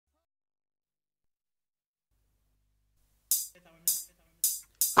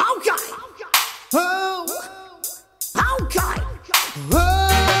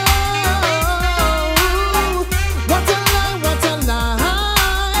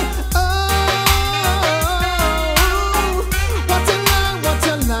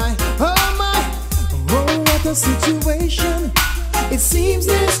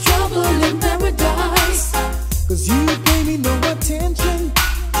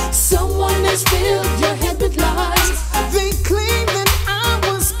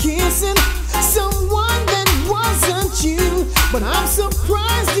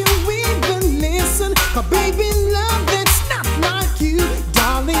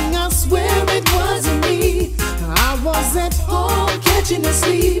catching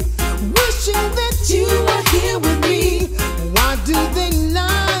asleep, wishing that you were here with me. Why do they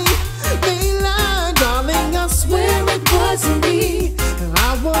lie? They lie, darling, I swear it wasn't me.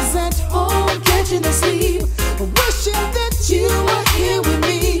 I was at home catching asleep, wishing that you were here with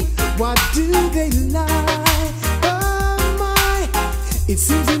me. Why do they lie? Oh my, it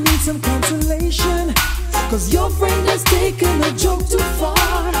seems you need some consolation, 'cause your friend has taken a joke too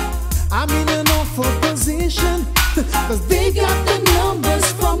far. I'm in an awful position, 'cause they got the numbers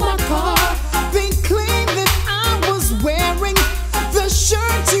from my car. They claim that I was wearing the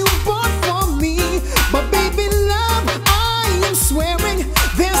shirt you bought for me, but baby love, I am swearing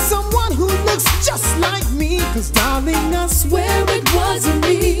there's someone who looks just like me. 'Cause darling, I swear it wasn't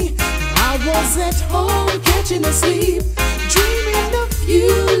me. I was at home catching asleep, dreaming of you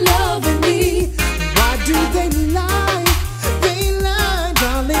loving me. Why do they lie? They lie,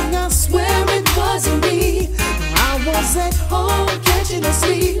 darling, I swear it wasn't me. I was at home catching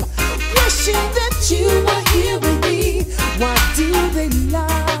asleep, wishing that you were here with me. Why do they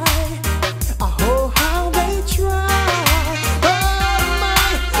lie? Oh, how they try. Oh my,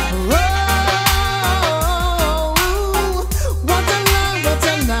 oh, what a lie, what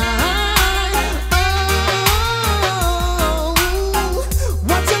a lie. Oh,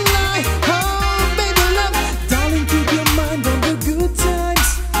 what a lie. Oh, baby love, darling, keep your mind on the good times.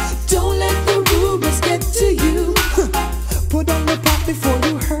 Don't let the rumors get to you. Put on the pop before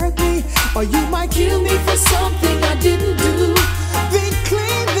you hurt me, or you might kill me for something I didn't do. They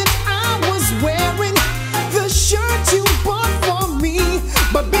claim that I was wearing the shirt you bought for me,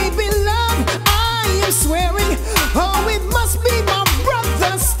 but baby love, I am swearing, oh, it must be my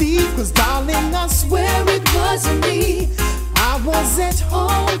brother Steve. 'Cause darling, I swear it wasn't me. I was at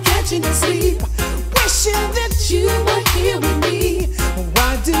home catching asleep, wishing that you were here with me.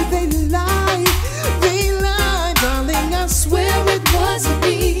 Why do they lie? They lie, darling, I swear it wasn't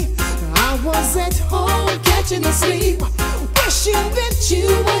me. I was at home catching asleep, wishing that you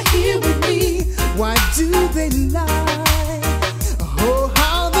were here with me. Why do they lie? Oh,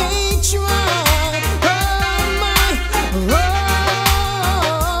 how they try. Oh my, oh,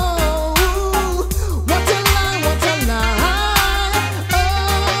 what a lie, what a lie.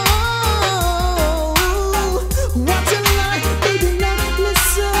 Oh, what a lie, baby, now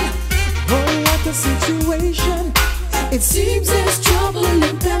listen. Oh, what a situation. It seems there's trouble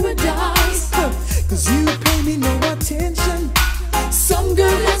in paradise, 'cause you pay me no attention. Some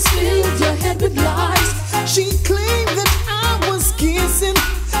girl has filled your head with lies. She claimed that I was kissing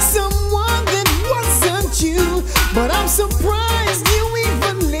someone that wasn't you, but I'm surprised you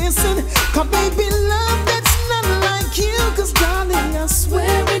even listen. 'Cause baby love, that's not like you. 'Cause darling, I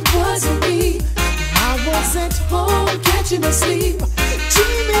swear it wasn't me. I was at home catching asleep,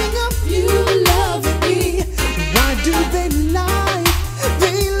 dreaming of you loving me. Why do they lie?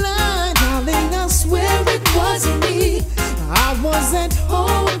 They lie, darling, I swear it wasn't me. I was at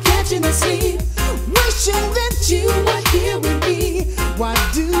home catching asleep, wishing that you were here with me. Why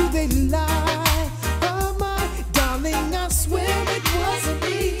do they lie? Oh my, darling, I swear it wasn't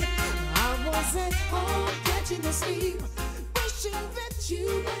me. I was at home catching asleep, wishing that you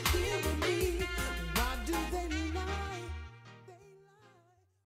were here with me.